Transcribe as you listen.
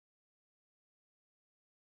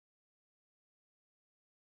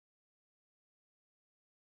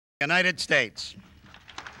United States.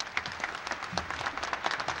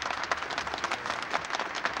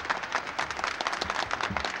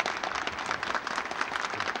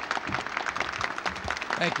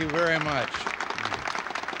 Thank you very much.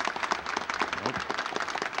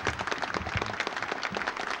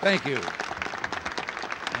 Thank you.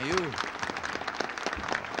 Now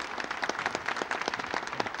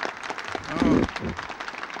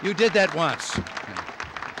you did that once.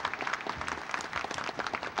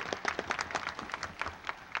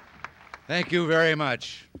 Thank you very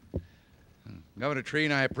much. Governor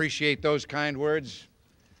Treen, I appreciate those kind words.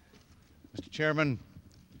 Mr. Chairman,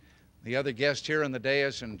 the other guests here on the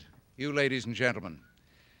dais, and you, ladies and gentlemen,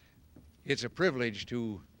 it's a privilege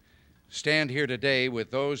to stand here today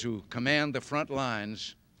with those who command the front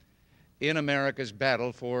lines in America's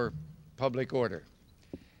battle for public order.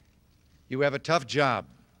 You have a tough job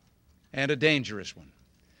and a dangerous one.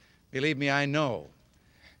 Believe me, I know.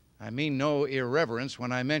 I mean no irreverence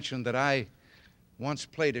when I mention that I once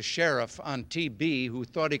played a sheriff on TV who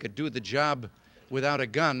thought he could do the job without a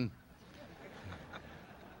gun.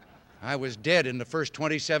 I was dead in the first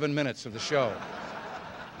 27 minutes of the show.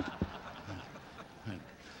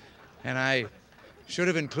 And I should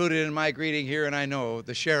have included in my greeting here, and I know,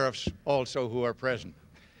 the sheriffs also who are present.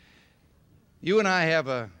 You and I have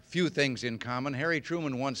a few things in common. Harry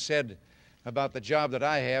Truman once said about the job that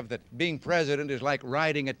I have that being president is like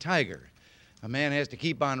riding a tiger. A man has to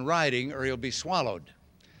keep on riding or he'll be swallowed.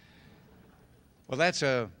 Well, that's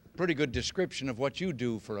a pretty good description of what you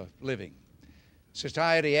do for a living.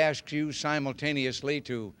 Society asks you simultaneously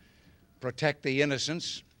to protect the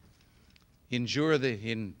innocents, ensure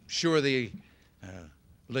the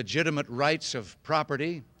legitimate rights of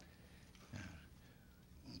property,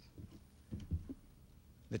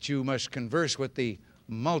 that you must converse with the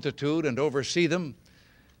multitude and oversee them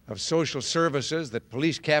of social services that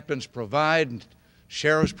police captains provide and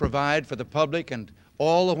sheriffs provide for the public, and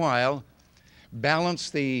all the while balance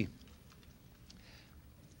the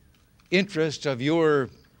interests of your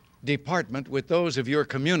department with those of your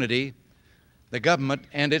community, the government,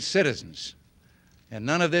 and its citizens. And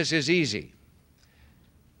none of this is easy.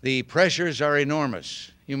 The pressures are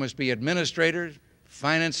enormous. You must be administrator,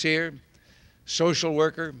 financier, social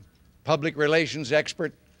worker, public relations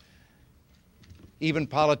expert, even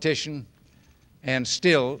politician, and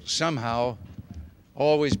still somehow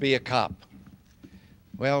always be a cop.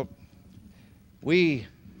 Well,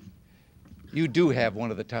 you do have one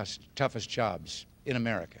of the toughest jobs in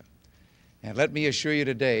America. And let me assure you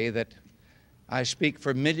today that I speak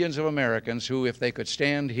for millions of Americans who, if they could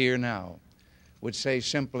stand here now, would say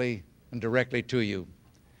simply and directly to you,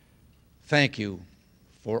 thank you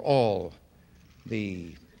for all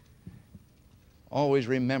the always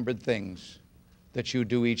remembered things that you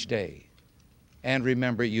do each day. And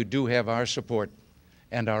remember, you do have our support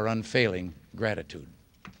and our unfailing gratitude.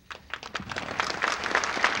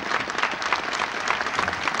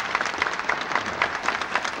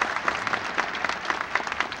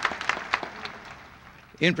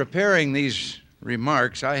 In preparing these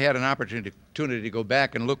remarks, I had an opportunity to go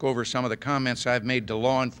back and look over some of the comments I've made to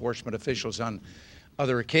law enforcement officials on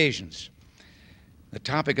other occasions. The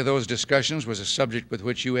topic of those discussions was a subject with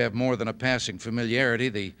which you have more than a passing familiarity,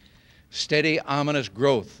 the steady, ominous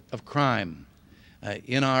growth of crime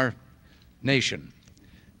in our nation.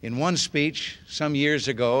 In one speech some years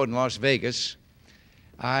ago in Las Vegas,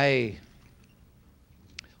 I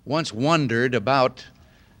once wondered about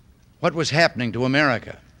what was happening to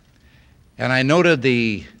America. And I noted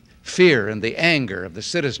the fear and the anger of the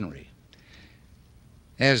citizenry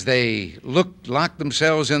as they locked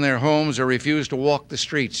themselves in their homes or refused to walk the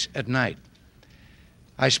streets at night.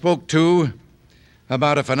 I spoke, too,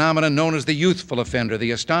 about a phenomenon known as the youthful offender,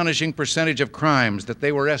 the astonishing percentage of crimes that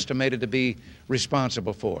they were estimated to be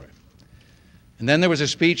responsible for. And then there was a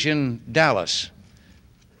speech in Dallas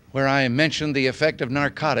where I mentioned the effect of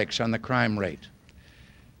narcotics on the crime rate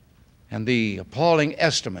and the appalling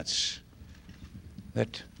estimates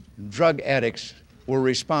that drug addicts were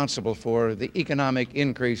responsible for the economic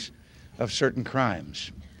increase of certain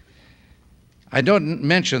crimes. I don't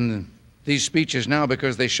mention these speeches now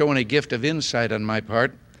because they show any gift of insight on my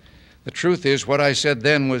part. The truth is, what I said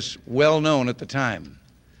then was well known at the time,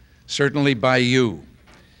 certainly by you.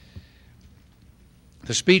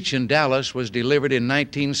 The speech in Dallas was delivered in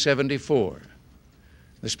 1974.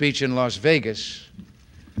 The speech in Las Vegas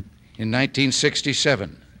in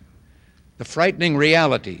 1967. The frightening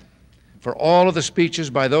reality for all of the speeches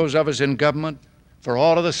by those of us in government, for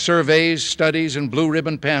all of the surveys, studies, and blue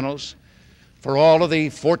ribbon panels, for all of the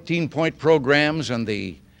 14-point programs and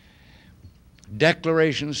the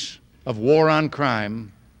declarations of war on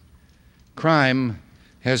crime, crime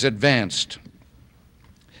has advanced,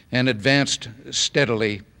 and advanced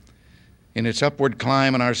steadily in its upward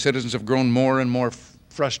climb, and our citizens have grown more and more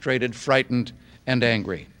frustrated, frightened, and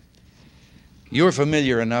angry. You're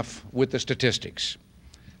familiar enough with the statistics.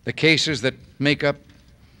 The cases that make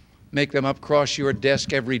them up cross your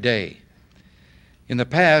desk every day. In the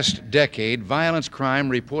past decade, violence crime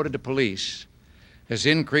reported to police has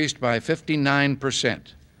increased by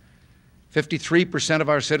 59%. 53% of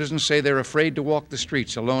our citizens say they're afraid to walk the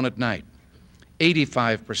streets alone at night.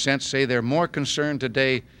 85% say they're more concerned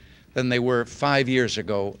today than they were 5 years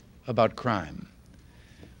ago about crime.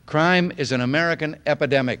 Crime is an American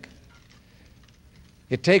epidemic.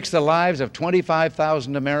 It takes the lives of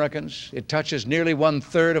 25,000 Americans, it touches nearly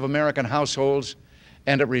 1/3 of American households,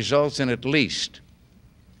 and it results in at least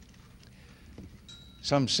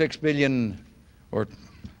some 6 billion, or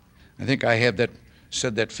I think I have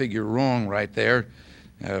said that figure wrong right there.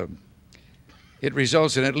 It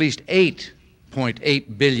results in at least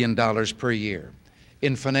 $8.8 billion per year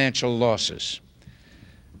in financial losses.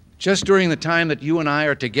 Just during the time that you and I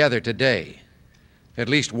are together today, at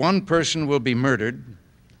least one person will be murdered,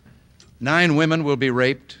 9 women will be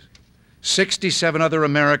raped, 67 other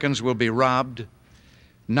Americans will be robbed,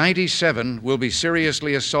 97 will be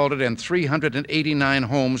seriously assaulted, and 389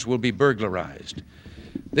 homes will be burglarized.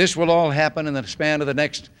 This will all happen in the span of the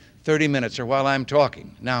next 30 minutes or while I'm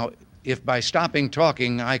talking. Now, if by stopping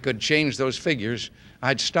talking I could change those figures,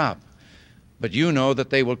 I'd stop. But you know that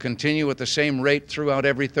they will continue at the same rate throughout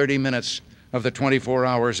every 30 minutes of the 24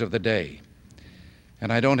 hours of the day.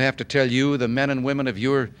 And I don't have to tell you, the men and women of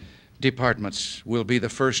your departments will be the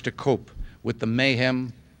first to cope with the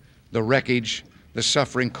mayhem, the wreckage, the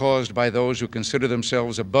suffering caused by those who consider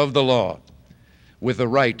themselves above the law with the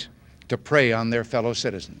right to prey on their fellow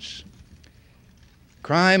citizens.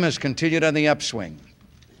 Crime has continued on the upswing.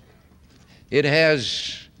 It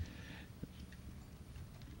has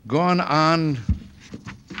gone on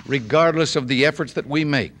regardless of the efforts that we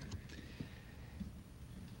make.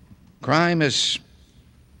 Crime has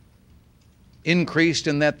increased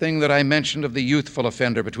in that thing that I mentioned of the youthful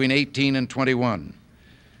offender between 18 and 21,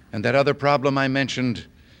 and that other problem I mentioned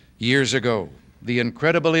years ago. The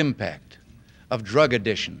incredible impact of drug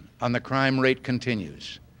addiction on the crime rate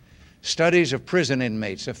continues. Studies of prison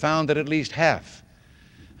inmates have found that at least half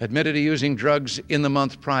admitted to using drugs in the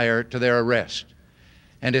month prior to their arrest,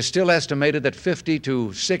 and it's still estimated that 50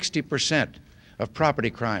 to 60% of property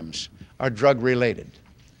crimes are drug-related.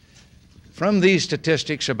 From these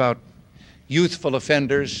statistics about youthful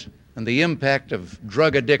offenders and the impact of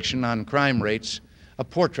drug addiction on crime rates, a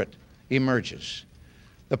portrait emerges.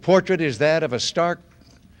 The portrait is that of a stark,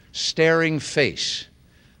 staring face,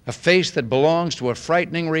 a face that belongs to a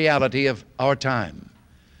frightening reality of our time,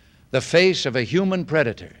 the face of a human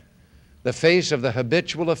predator, the face of the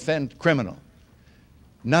habitual criminal.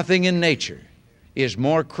 Nothing in nature is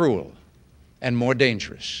more cruel and more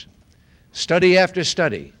dangerous. Study after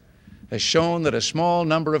study has shown that a small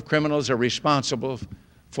number of criminals are responsible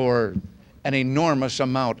for an enormous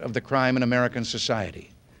amount of the crime in American society.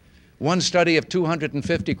 One study of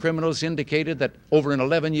 250 criminals indicated that over an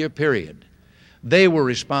 11-year period, they were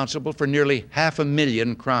responsible for nearly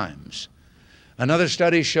 500,000 crimes. Another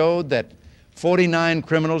study showed that 49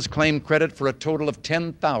 criminals claimed credit for a total of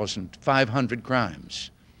 10,500 crimes.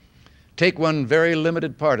 Take one very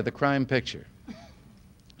limited part of the crime picture: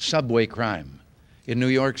 subway crime in New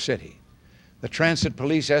York City. The transit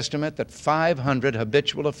police estimate that 500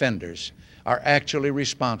 habitual offenders are actually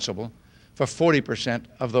responsible for 40%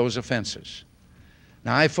 of those offenses.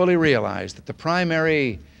 Now, I fully realize that the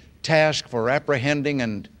primary task for apprehending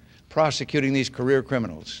and prosecuting these career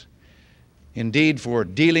criminals, indeed for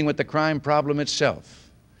dealing with the crime problem itself,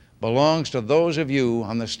 belongs to those of you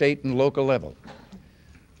on the state and local level.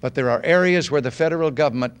 But there are areas where the federal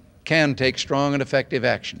government can take strong and effective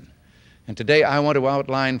action. And today I want to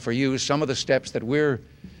outline for you some of the steps that we're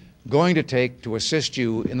going to take to assist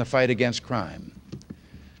you in the fight against crime.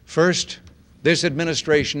 First, this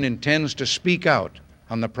administration intends to speak out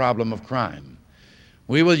on the problem of crime.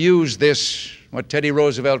 We will use this, what Teddy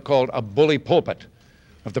Roosevelt called a bully pulpit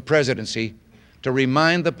of the presidency, to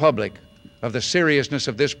remind the public of the seriousness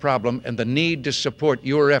of this problem and the need to support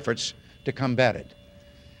your efforts to combat it.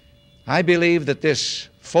 I believe that this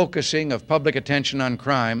focusing of public attention on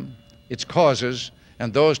crime, its causes,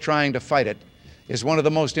 and those trying to fight it is one of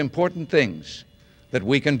the most important things that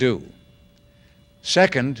we can do.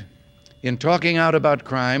 Second, in talking out about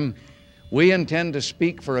crime, we intend to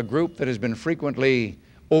speak for a group that has been frequently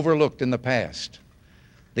overlooked in the past: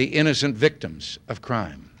 the innocent victims of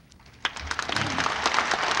crime.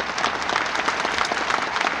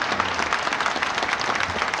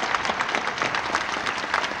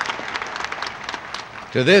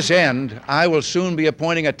 To this end, I will soon be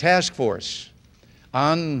appointing a task force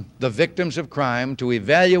on the victims of crime to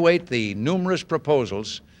evaluate the numerous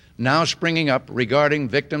proposals now springing up regarding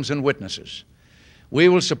victims and witnesses. We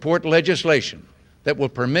will support legislation that will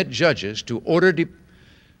permit judges to order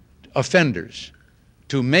offenders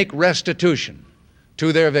to make restitution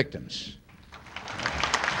to their victims.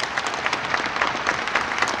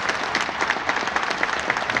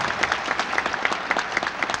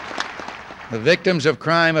 The victims of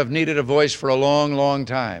crime have needed a voice for a long, long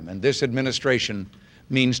time, and this administration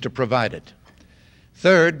means to provide it.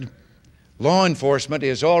 Third, law enforcement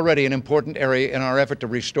is already an important area in our effort to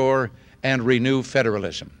restore and renew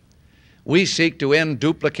federalism. We seek to end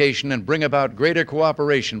duplication and bring about greater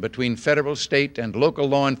cooperation between federal, state, and local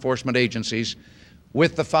law enforcement agencies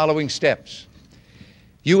with the following steps.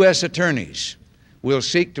 U.S. attorneys will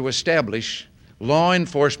seek to establish law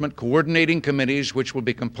enforcement coordinating committees which will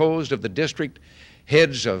be composed of the district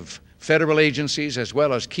heads of federal agencies as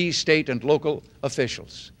well as key state and local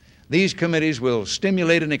officials. These committees will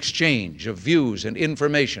stimulate an exchange of views and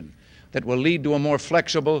information that will lead to a more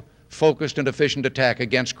flexible, focused, and efficient attack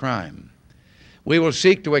against crime. We will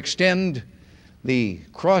seek to extend the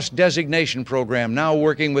cross-designation program now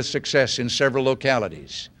working with success in several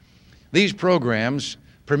localities. These programs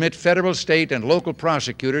permit federal, state, and local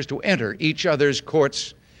prosecutors to enter each other's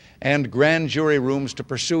courts and grand jury rooms to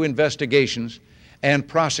pursue investigations and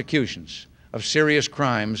prosecutions of serious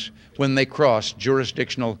crimes when they cross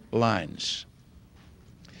jurisdictional lines.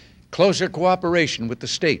 Closer cooperation with the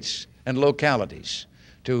states and localities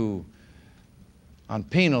on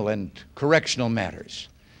penal and correctional matters.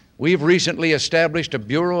 We've recently established a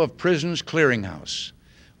Bureau of Prisons Clearinghouse,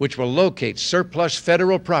 which will locate surplus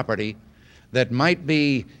federal property that might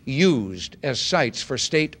be used as sites for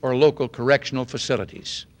state or local correctional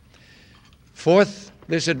facilities. Fourth,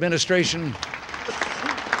 this administration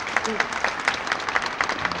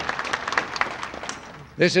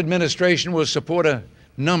will support a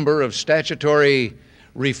number of statutory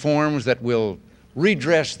reforms that will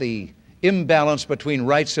redress the imbalance between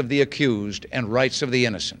rights of the accused and rights of the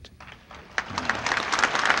innocent.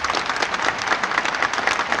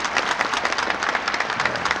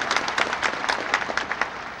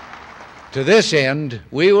 To this end,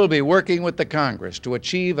 we will be working with the Congress to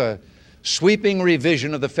achieve a sweeping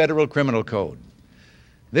revision of the Federal Criminal Code.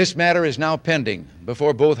 This matter is now pending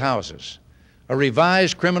before both houses. A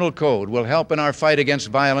revised criminal code will help in our fight against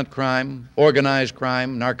violent crime, organized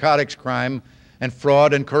crime, narcotics crime, and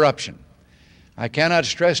fraud and corruption. I cannot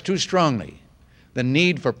stress too strongly the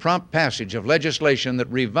need for prompt passage of legislation that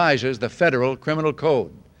revises the Federal Criminal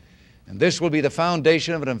Code. And this will be the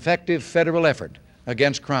foundation of an effective federal effort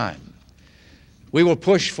against crime. We will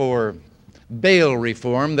push for bail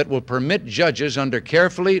reform that will permit judges under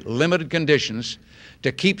carefully limited conditions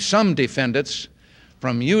to keep some defendants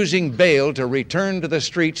from using bail to return to the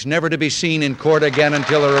streets, never to be seen in court again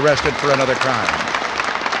until they're arrested for another crime.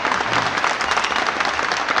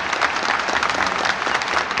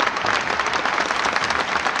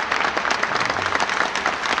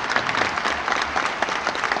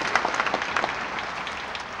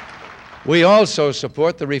 We also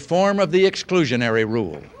support the reform of the exclusionary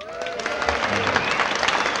rule.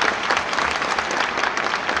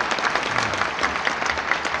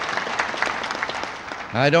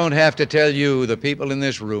 I don't have to tell you, the people in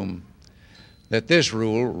this room, that this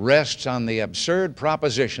rule rests on the absurd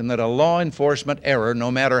proposition that a law enforcement error,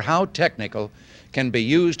 no matter how technical, can be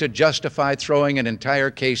used to justify throwing an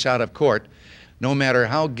entire case out of court, no matter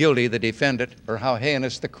how guilty the defendant or how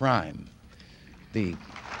heinous the crime. The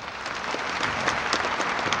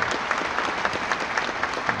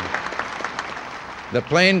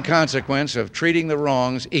plain consequence of treating the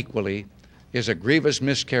wrongs equally is a grievous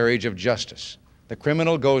miscarriage of justice. The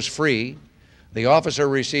criminal goes free, the officer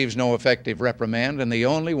receives no effective reprimand, and the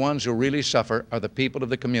only ones who really suffer are the people of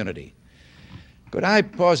the community. Could I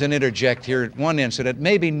pause and interject here at one incident,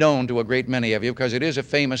 may be known to a great many of you because it is a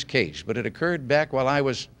famous case, but it occurred back while I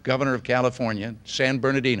was governor of California, San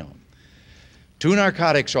Bernardino. 2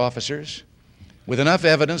 narcotics officers, with enough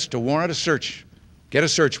evidence to warrant a search, get a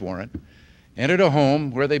search warrant, entered a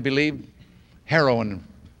home where they believed heroin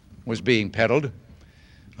was being peddled.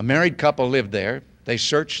 A married couple lived there. They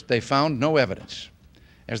searched. They found no evidence.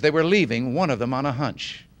 As they were leaving, one of them, on a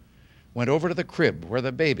hunch, went over to the crib where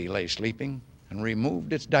the baby lay sleeping and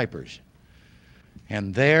removed its diapers.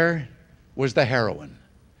 And there was the heroin.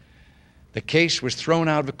 The case was thrown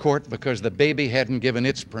out of court because the baby hadn't given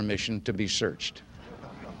its permission to be searched.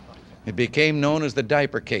 It became known as the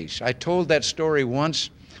diaper case. I told that story once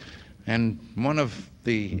And one of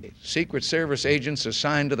the Secret Service agents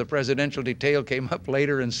assigned to the presidential detail came up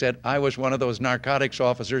later and said, "I was one of those narcotics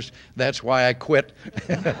officers. That's why I quit."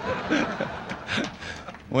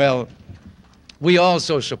 Well, we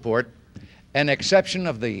also support an exception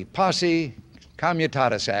of the Posse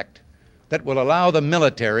Comitatus Act that will allow the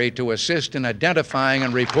military to assist in identifying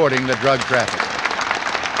and reporting the drug traffic.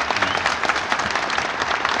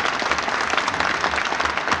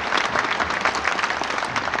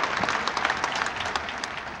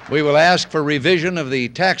 We will ask for revision of the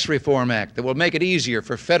Tax Reform Act that will make it easier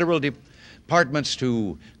for federal departments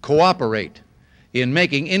to cooperate in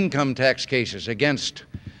making income tax cases against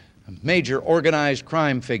major organized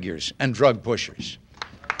crime figures and drug pushers.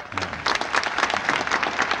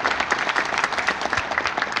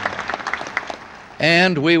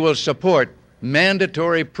 And we will support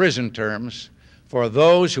mandatory prison terms for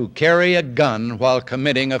those who carry a gun while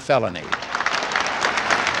committing a felony.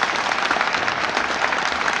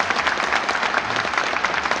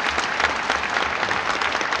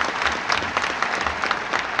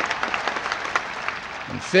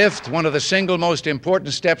 Fifth, one of the single most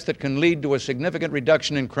important steps that can lead to a significant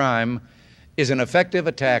reduction in crime is an effective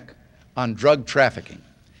attack on drug trafficking.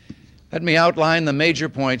 Let me outline the major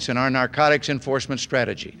points in our narcotics enforcement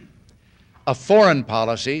strategy. A foreign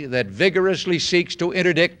policy that vigorously seeks to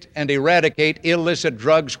interdict and eradicate illicit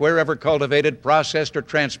drugs wherever cultivated, processed, or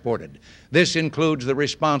transported. This includes the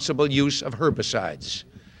responsible use of herbicides.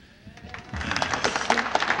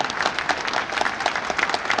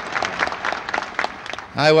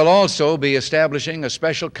 I will also be establishing a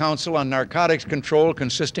special council on narcotics control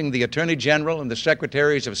consisting of the Attorney General and the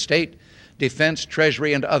Secretaries of State, Defense,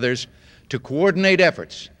 Treasury, and others to coordinate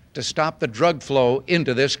efforts to stop the drug flow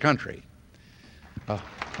into this country.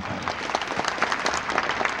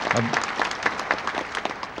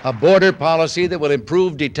 A border policy that will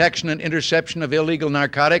improve detection and interception of illegal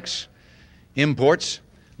narcotics imports.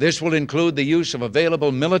 This will include the use of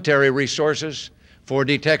available military resources for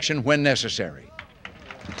detection when necessary.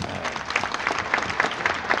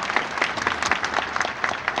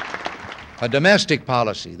 A domestic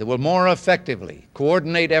policy that will more effectively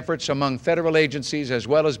coordinate efforts among federal agencies as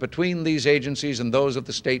well as between these agencies and those at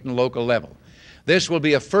the state and local level. This will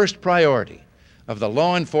be a first priority of the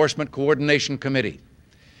Law Enforcement Coordination Committee.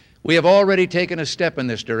 We have already taken a step in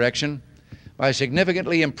this direction by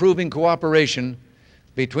significantly improving cooperation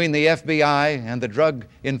between the FBI and the Drug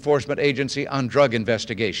Enforcement Agency on drug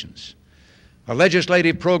investigations. A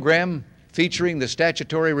legislative program featuring the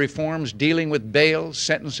statutory reforms dealing with bail,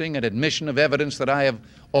 sentencing, and admission of evidence that I have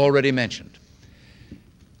already mentioned.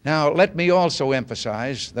 Now, let me also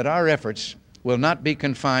emphasize that our efforts will not be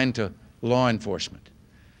confined to law enforcement.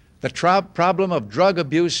 The problem of drug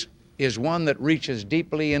abuse is one that reaches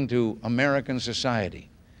deeply into American society.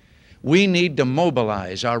 We need to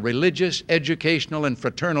mobilize our religious, educational, and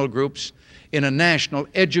fraternal groups in a national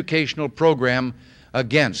educational program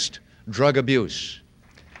against drug abuse.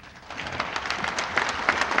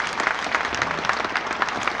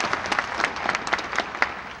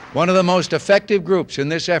 One of the most effective groups in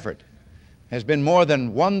this effort has been more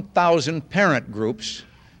than 1,000 parent groups,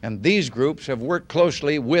 and these groups have worked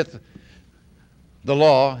closely with the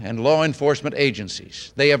law and law enforcement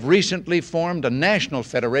agencies. They have recently formed a national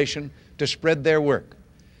federation to spread their work.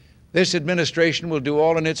 This administration will do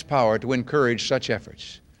all in its power to encourage such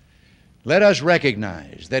efforts. Let us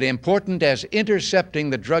recognize that important as intercepting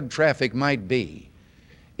the drug traffic might be,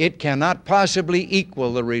 it cannot possibly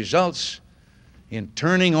equal the results in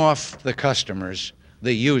turning off the customers,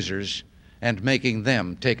 the users, and making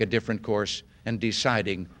them take a different course and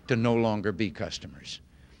deciding to no longer be customers.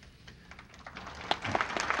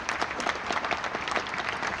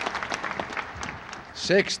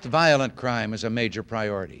 Sixth, violent crime is a major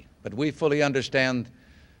priority, but we fully understand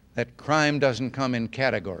that crime doesn't come in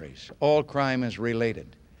categories. All crime is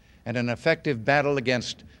related, and an effective battle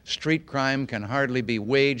against street crime can hardly be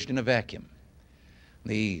waged in a vacuum.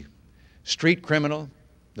 The street criminal,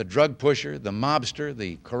 the drug pusher, the mobster,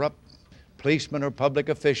 the corrupt policeman or public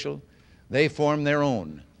official, they form their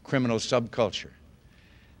own criminal subculture.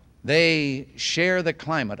 They share the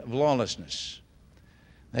climate of lawlessness.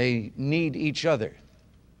 They need each other.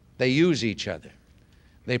 They use each other.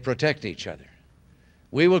 They protect each other.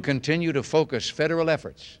 We will continue to focus federal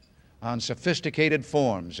efforts on sophisticated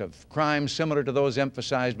forms of crime similar to those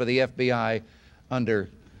emphasized by the FBI under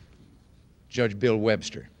Judge Bill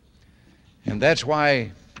Webster. And that's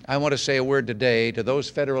why I want to say a word today to those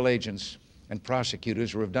federal agents and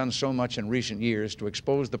prosecutors who have done so much in recent years to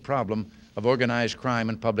expose the problem of organized crime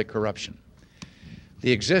and public corruption.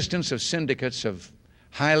 The existence of syndicates of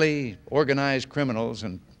highly organized criminals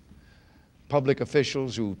and public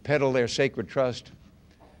officials who peddle their sacred trust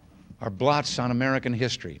are blots on American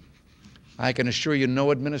history. I can assure you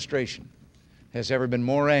no administration has ever been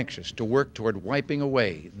more anxious to work toward wiping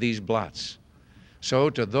away these blots. So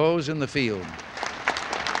to those in the field,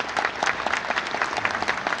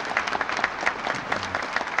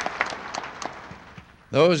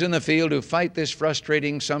 who fight this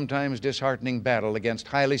frustrating, sometimes disheartening battle against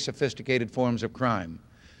highly sophisticated forms of crime,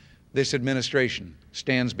 this administration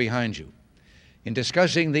stands behind you. In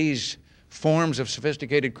discussing these forms of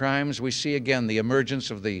sophisticated crimes, we see again the emergence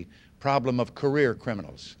of the problem of career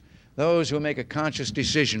criminals, those who make a conscious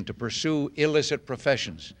decision to pursue illicit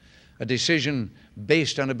professions, a decision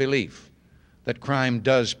based on a belief that crime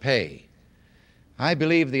does pay. I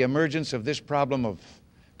believe the emergence of this problem of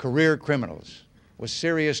career criminals will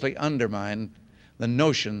seriously undermine the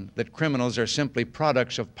notion that criminals are simply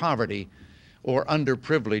products of poverty or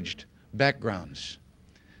underprivileged backgrounds.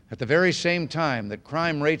 At the very same time that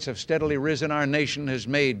crime rates have steadily risen, our nation has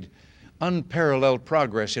made unparalleled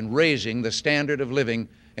progress in raising the standard of living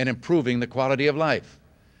and improving the quality of life.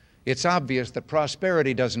 It's obvious that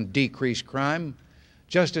prosperity doesn't decrease crime,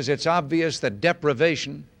 just as it's obvious that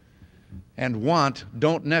deprivation and want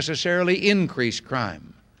don't necessarily increase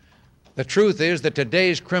crime. The truth is that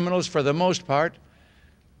today's criminals, for the most part,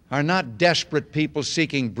 are not desperate people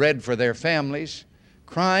seeking bread for their families.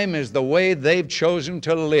 Crime is the way they've chosen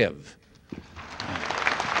to live.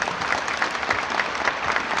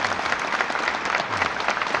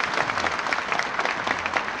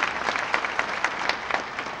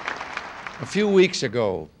 A few weeks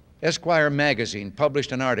ago, Esquire magazine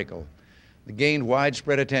published an article that gained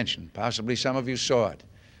widespread attention. Possibly some of you saw it.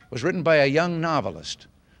 It was written by a young novelist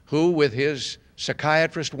who, with his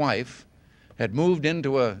psychiatrist wife, had moved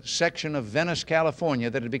into a section of Venice, California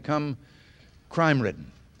that had become crime-ridden.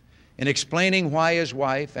 In explaining why his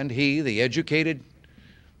wife and he, the educated,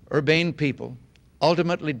 urbane people,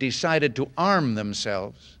 ultimately decided to arm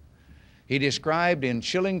themselves, he described in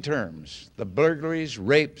chilling terms the burglaries,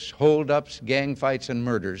 rapes, holdups, gang fights, and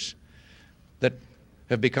murders that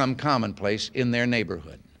have become commonplace in their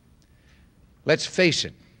neighborhood. Let's face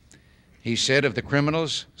it, he said of the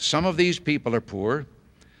criminals, some of these people are poor,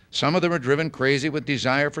 some of them are driven crazy with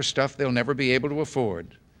desire for stuff they'll never be able to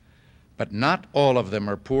afford. But not all of them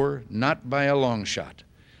are poor, not by a long shot.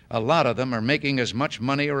 A lot of them are making as much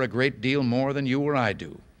money or a great deal more than you or I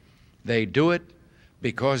do. They do it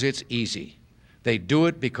because it's easy. They do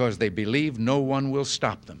it because they believe no one will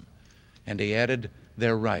stop them. And he added,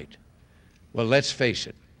 they're right. Well, let's face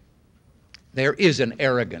it. There is an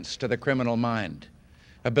arrogance to the criminal mind,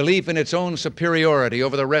 a belief in its own superiority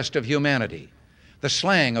over the rest of humanity. The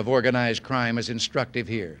slang of organized crime is instructive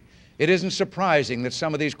here. It isn't surprising that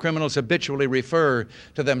some of these criminals habitually refer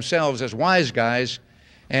to themselves as wise guys,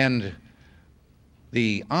 and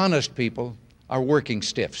the honest people are working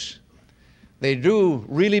stiffs. They do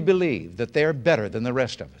really believe that they're better than the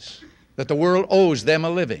rest of us, that the world owes them a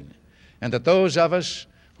living, and that those of us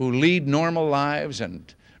who lead normal lives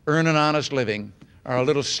and earn an honest living are a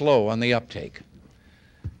little slow on the uptake.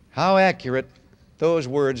 How accurate those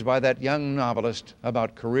words by that young novelist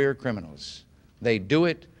about career criminals. They do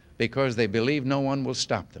it because they believe no one will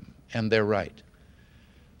stop them, and they're right.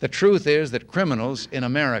 The truth is that criminals in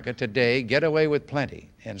America today get away with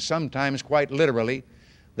plenty, and sometimes quite literally,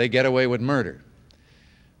 they get away with murder.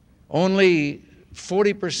 Only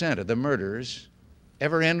 40% of the murderers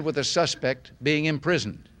ever end with a suspect being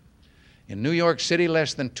imprisoned. In New York City,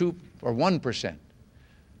 less than 1%.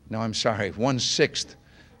 No, I'm sorry, 1/6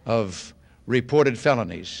 of reported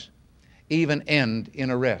felonies even end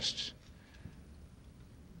in arrests.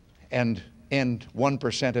 And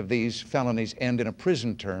 1% of these felonies end in a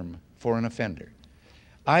prison term for an offender.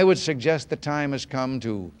 I would suggest the time has come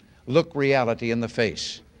to look reality in the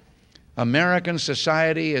face. American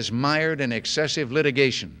society is mired in excessive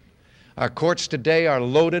litigation. Our courts today are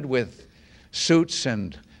loaded with suits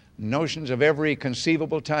and notions of every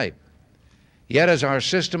conceivable type. Yet as our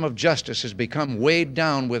system of justice has become weighed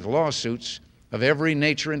down with lawsuits of every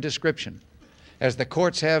nature and description, as the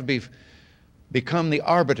courts have become the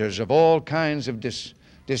arbiters of all kinds of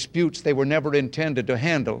disputes they were never intended to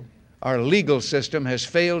handle, our legal system has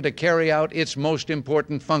failed to carry out its most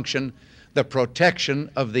important function, the protection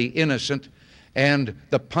of the innocent and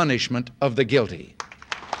the punishment of the guilty.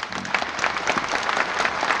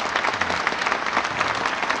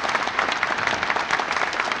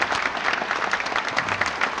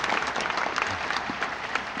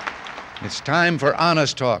 It's time for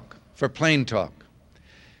honest talk, for plain talk.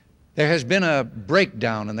 There has been a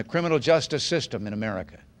breakdown in the criminal justice system in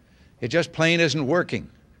America. It just plain isn't working.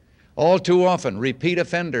 All too often, repeat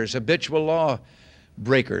offenders, habitual law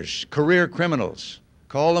breakers, career criminals,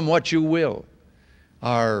 call them what you will,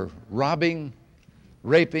 are robbing,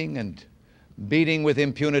 raping, and beating with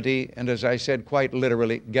impunity, and as I said, quite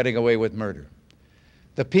literally, getting away with murder.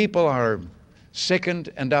 The people are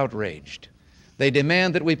sickened and outraged. They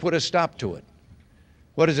demand that we put a stop to it.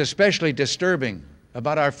 What is especially disturbing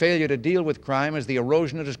about our failure to deal with crime is the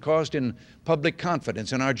erosion it has caused in public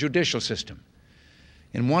confidence in our judicial system.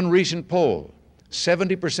 In one recent poll,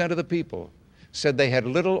 70% of the people said they had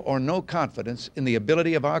little or no confidence in the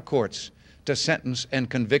ability of our courts to sentence and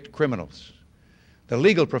convict criminals. The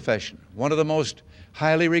legal profession, one of the most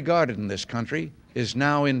highly regarded in this country, is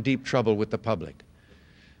now in deep trouble with the public.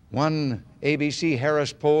 One ABC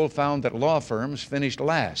Harris poll found that law firms finished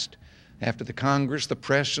last after the Congress, the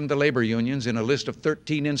press, and the labor unions in a list of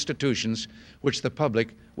 13 institutions which the public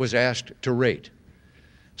was asked to rate.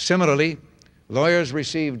 Similarly, lawyers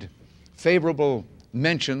received favorable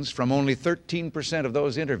mentions from only 13% of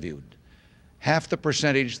those interviewed, half the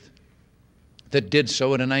percentage that did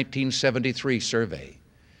so in a 1973 survey.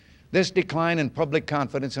 This decline in public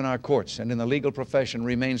confidence in our courts and in the legal profession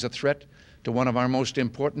remains a threat to one of our most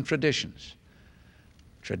important traditions.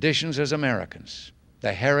 Traditions as Americans,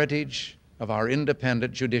 the heritage of our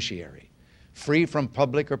independent judiciary, free from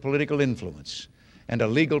public or political influence, and a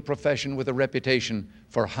legal profession with a reputation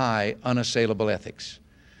for high, unassailable ethics.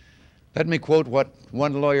 Let me quote what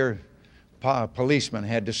one lawyer policeman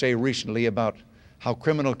had to say recently about how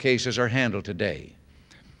criminal cases are handled today.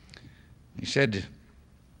 He said,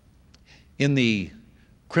 "In the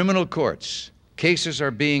criminal courts, cases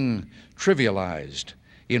are being trivialized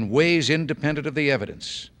in ways independent of the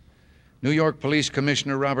evidence." New York Police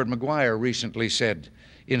Commissioner Robert McGuire recently said,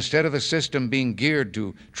 "Instead of the system being geared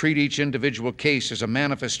to treat each individual case as a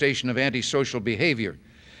manifestation of antisocial behavior,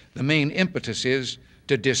 the main impetus is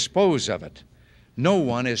to dispose of it. No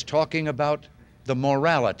one is talking about the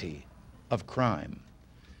morality of crime."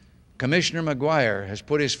 Commissioner McGuire has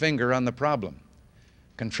put his finger on the problem.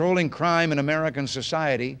 Controlling crime in American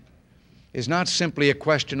society is not simply a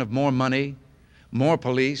question of more money, more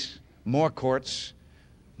police, more courts,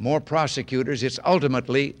 more prosecutors. It's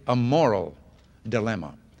ultimately a moral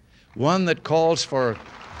dilemma, one that calls for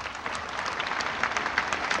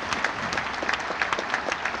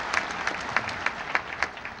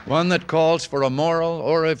a moral,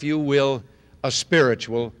 or if you will, a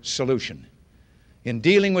spiritual solution. In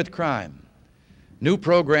dealing with crime, new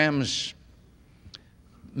programs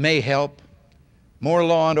may help, more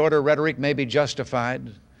law and order rhetoric may be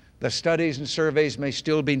justified, the studies and surveys may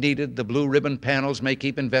still be needed, the blue ribbon panels may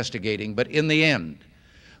keep investigating, but in the end,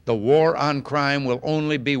 the war on crime will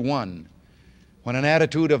only be won when an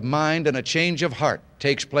attitude of mind and a change of heart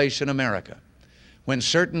takes place in America, when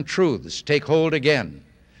certain truths take hold again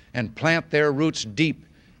and plant their roots deep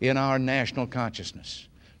in our national consciousness.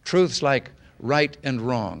 Truths like right and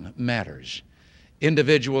wrong matters.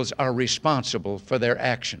 Individuals are responsible for their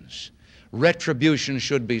actions. Retribution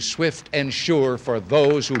should be swift and sure for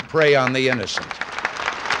those who prey on the innocent.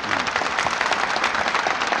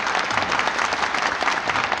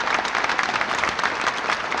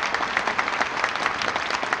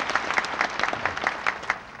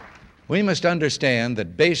 We must understand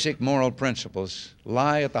that basic moral principles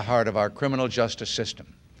lie at the heart of our criminal justice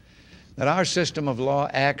system, that our system of law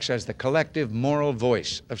acts as the collective moral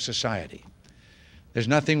voice of society. There's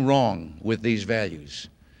nothing wrong with these values,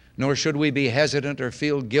 nor should we be hesitant or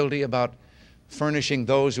feel guilty about furnishing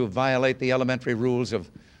those who violate the elementary rules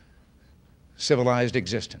of civilized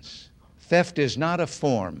existence. Theft is not a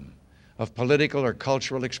form of political or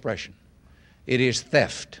cultural expression. It is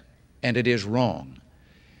theft, and it is wrong.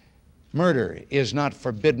 Murder is not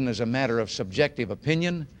forbidden as a matter of subjective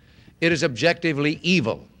opinion. It is objectively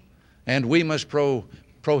evil, and we must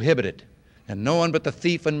prohibit it. And no one but the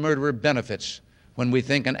thief and murderer benefits when we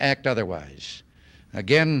think and act otherwise.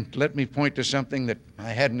 Again, let me point to something that I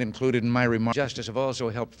hadn't included in my remarks. Justice have also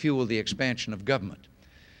helped fuel the expansion of government.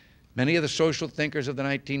 Many of the social thinkers of the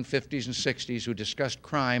 1950s and 60s who discussed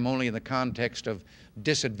crime only in the context of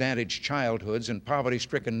disadvantaged childhoods and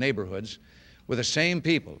poverty-stricken neighborhoods were the same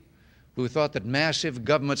people who thought that massive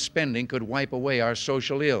government spending could wipe away our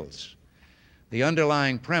social ills. The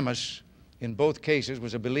underlying premise in both cases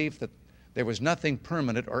was a belief that there was nothing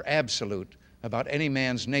permanent or absolute about any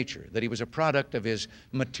man's nature, that he was a product of his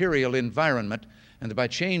material environment, and that by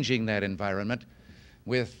changing that environment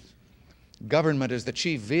with government as the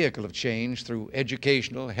chief vehicle of change through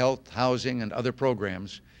educational, health, housing, and other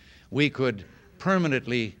programs, we could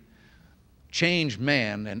permanently change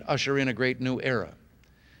man and usher in a great new era.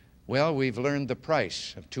 Well, we've learned the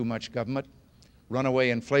price of too much government. runaway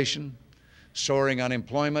inflation, soaring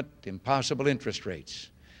unemployment, impossible interest rates.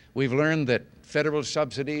 We've learned that federal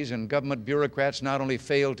subsidies and government bureaucrats not only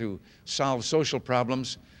fail to solve social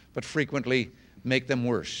problems, but frequently make them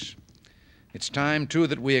worse. It's time, too,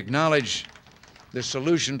 that we acknowledge the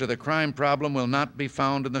solution to the crime problem will not be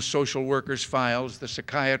found in the social workers' files, the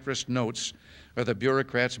psychiatrist's notes, or the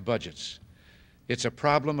bureaucrats' budgets. It's a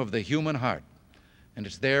problem of the human heart, and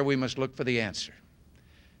it's there we must look for the answer.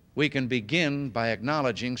 We can begin by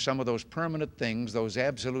acknowledging some of those permanent things, those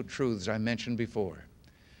absolute truths I mentioned before.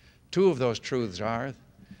 Two of those truths are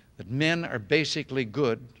that men are basically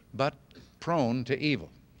good, but prone to evil,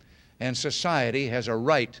 and society has a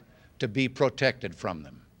right to be protected from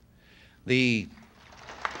them. The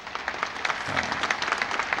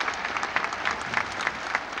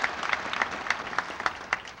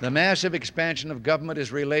massive expansion of government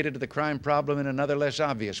is related to the crime problem in another less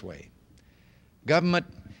obvious way. Government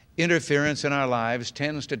interference in our lives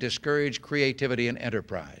tends to discourage creativity and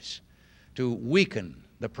enterprise, to weaken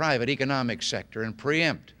the private economic sector and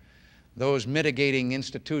preempt those mitigating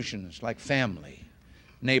institutions like family,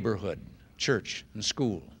 neighborhood, church, and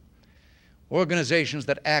school. Organizations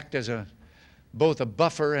that act as both a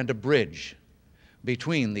buffer and a bridge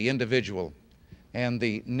between the individual and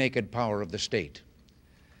the naked power of the state.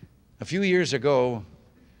 A few years ago,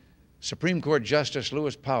 Supreme Court Justice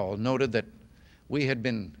Lewis Powell noted that we had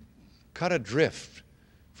been cut adrift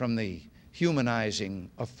from the humanizing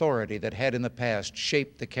authority that had in the past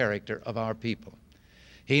shaped the character of our people.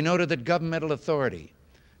 He noted that governmental authority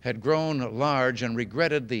had grown large and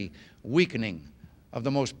regretted the weakening of the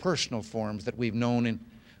most personal forms that we've known in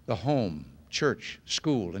the home, church,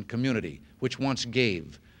 school, and community, which once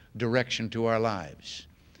gave direction to our lives.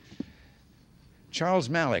 Charles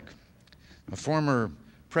Malik, a former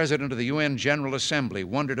president of the UN General Assembly,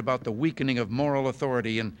 wondered about the weakening of moral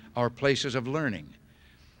authority in our places of learning.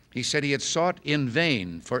 He said he had sought in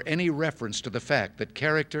vain for any reference to the fact that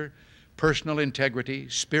character, personal integrity,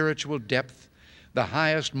 spiritual depth, the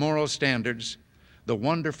highest moral standards, the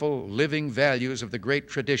wonderful living values of the great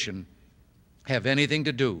tradition have anything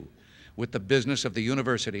to do with the business of the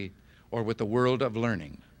university or with the world of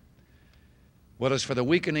learning. Well, as for the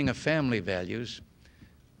weakening of family values,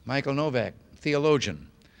 Michael Novak, theologian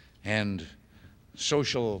and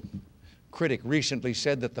social critic, recently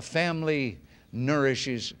said that the family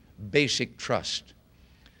nourishes basic trust.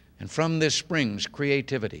 And from this springs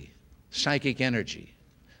creativity, psychic energy,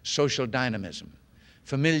 social dynamism,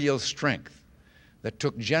 familial strength that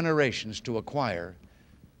took generations to acquire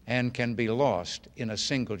and can be lost in a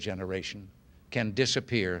single generation, can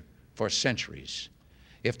disappear for centuries.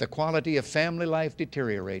 If the quality of family life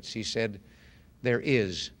deteriorates, he said, there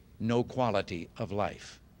is no quality of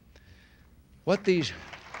life. What these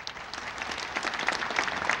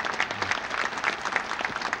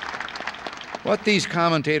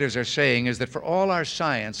commentators are saying is that for all our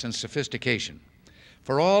science and sophistication,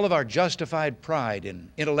 for all of our justified pride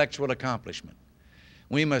in intellectual accomplishment,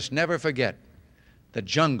 we must never forget the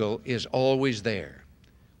jungle is always there,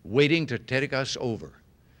 waiting to take us over.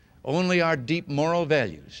 Only our deep moral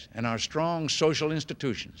values and our strong social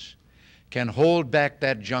institutions can hold back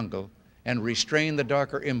that jungle and restrain the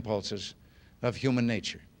darker impulses of human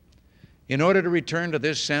nature. In order to return to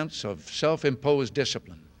this sense of self-imposed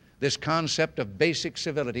discipline, this concept of basic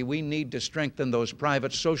civility, we need to strengthen those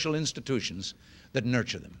private social institutions that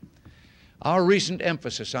nurture them. Our recent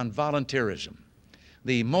emphasis on volunteerism,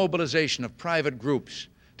 the mobilization of private groups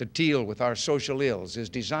to deal with our social ills, is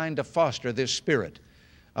designed to foster this spirit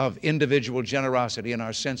of individual generosity and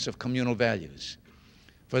our sense of communal values.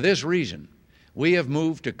 For this reason, we have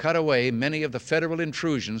moved to cut away many of the federal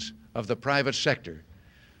intrusions of the private sector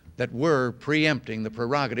that were preempting the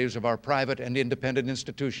prerogatives of our private and independent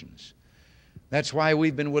institutions. That's why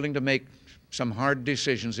we've been willing to make some hard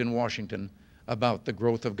decisions in Washington about the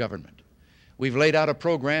growth of government. We've laid out a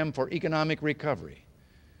program for economic recovery.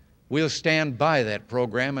 We'll stand by that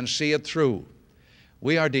program and see it through.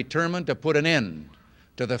 We are determined to put an end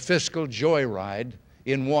to the fiscal joyride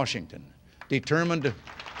in Washington, determined to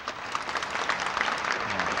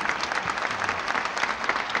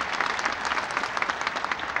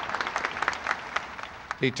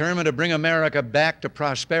bring America back to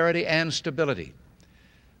prosperity and stability.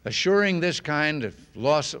 Assuring this kind of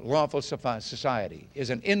lawful society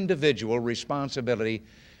is an individual responsibility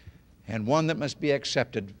and one that must be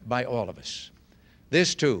accepted by all of us.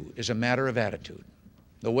 This, too, is a matter of attitude.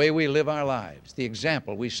 The way we live our lives, the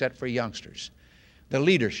example we set for youngsters, the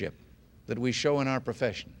leadership that we show in our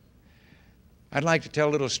profession. I'd like to tell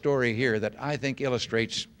a little story here that I think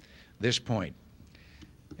illustrates this point.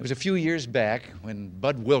 It was a few years back when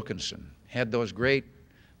Bud Wilkinson had those great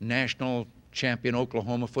national champion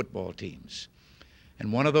Oklahoma football teams.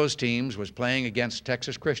 And one of those teams was playing against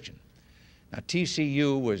Texas Christian. Now,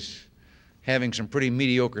 TCU was having some pretty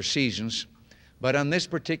mediocre seasons, but on this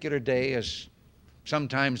particular day, as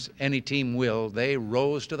sometimes any team will, they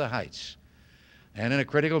rose to the heights. And in a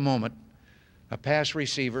critical moment, a pass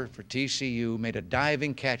receiver for TCU made a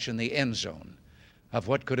diving catch in the end zone of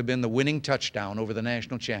what could have been the winning touchdown over the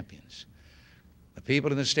national champions. The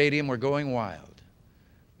people in the stadium were going wild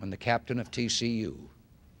when the captain of TCU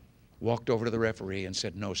walked over to the referee and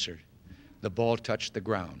said, "No, sir, the ball touched the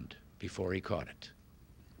ground before he caught it."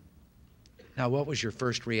 Now, what was your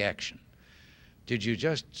first reaction? Did you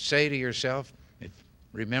just say to yourself, if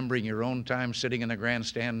remembering your own time sitting in the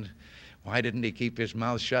grandstand, why didn't he keep his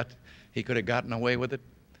mouth shut? He could have gotten away with it.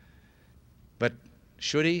 But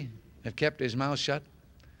should he have kept his mouth shut?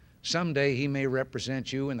 Someday he may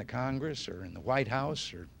represent you in the Congress or in the White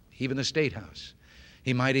House or even the State House.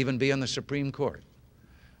 He might even be on the Supreme Court.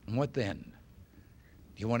 And what then?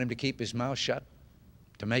 Do you want him to keep his mouth shut,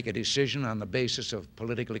 to make a decision on the basis of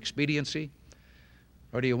political expediency?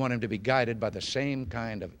 Or do you want him to be guided by the same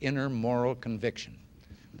kind of inner moral conviction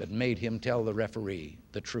that made him tell the referee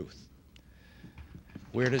the truth?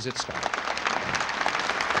 Where does it start?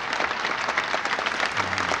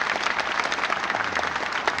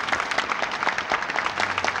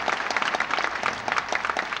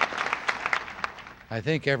 I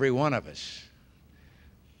think every one of us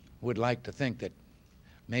would like to think that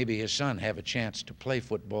maybe his son have a chance to play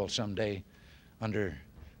football someday under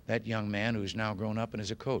that young man who's now grown up and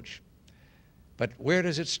is a coach. But where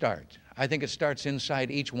does it start? I think it starts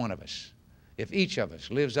inside each one of us. If each of us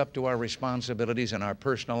lives up to our responsibilities in our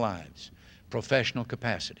personal lives, professional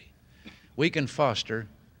capacity, we can foster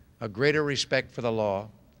a greater respect for the law,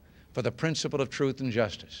 for the principle of truth and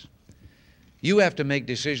justice. You have to make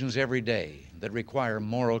decisions every day that require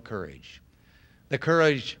moral courage. The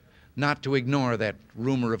courage not to ignore that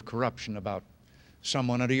rumor of corruption about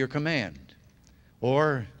someone under your command,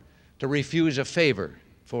 or to refuse a favor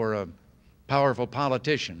for a powerful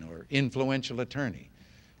politician or influential attorney,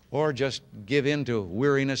 or just give in to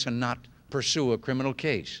weariness and not pursue a criminal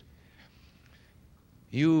case.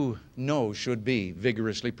 You know should be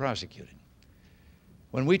vigorously prosecuted.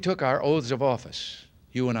 When we took our oaths of office,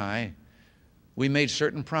 you and I, we made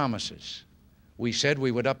certain promises. We said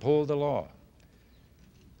we would uphold the law.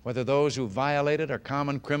 Whether those who violated are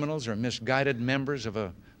common criminals or misguided members of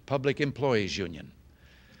a public employees union.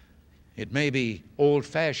 It may be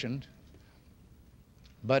old-fashioned,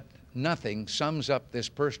 but nothing sums up this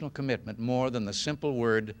personal commitment more than the simple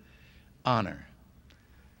word, honor.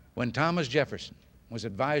 When Thomas Jefferson was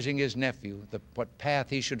advising his nephew what path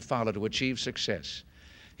he should follow to achieve success,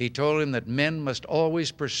 he told him that men must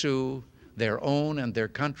always pursue their own and their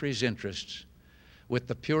country's interests with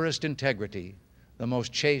the purest integrity, the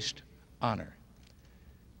most chaste honor.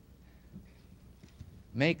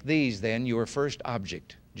 Make these, then, your first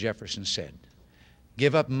object, Jefferson said.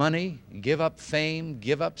 Give up money, give up fame,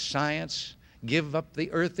 give up science, give up the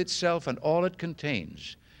earth itself and all it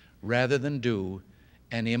contains, rather than do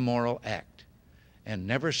an immoral act. And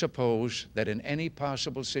never suppose that in any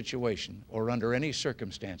possible situation or under any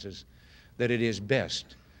circumstances that it is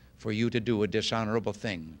best for you to do a dishonorable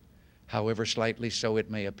thing, however slightly so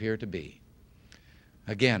it may appear to be.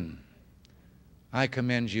 Again, I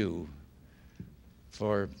commend you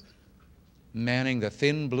for manning the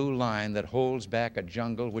thin blue line that holds back a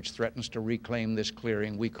jungle which threatens to reclaim this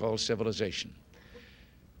clearing we call civilization.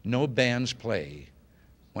 No bands play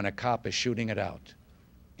when a cop is shooting it out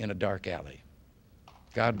in a dark alley.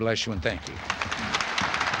 God bless you and thank you.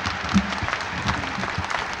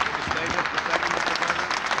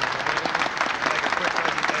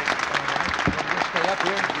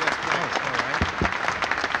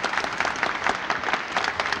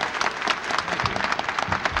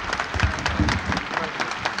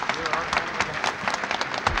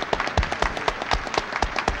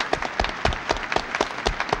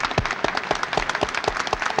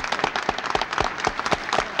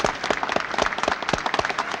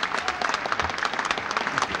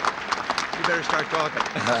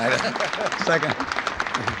 Second.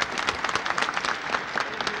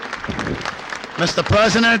 Mr.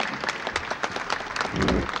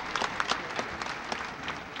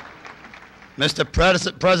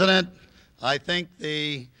 President, President, I think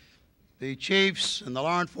the chiefs and the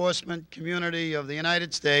law enforcement community of the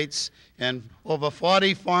United States and over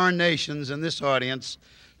 40 foreign nations in this audience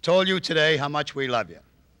told you today how much we love you.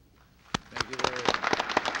 Thank you very much.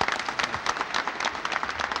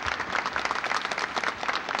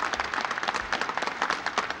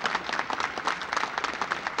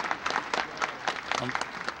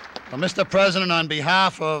 Well, Mr. President, on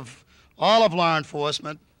behalf of all of law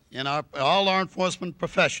enforcement, in all law enforcement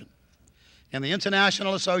profession, and the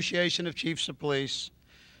International Association of Chiefs of Police,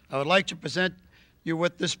 I would like to present you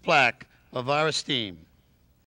with this plaque of our esteem.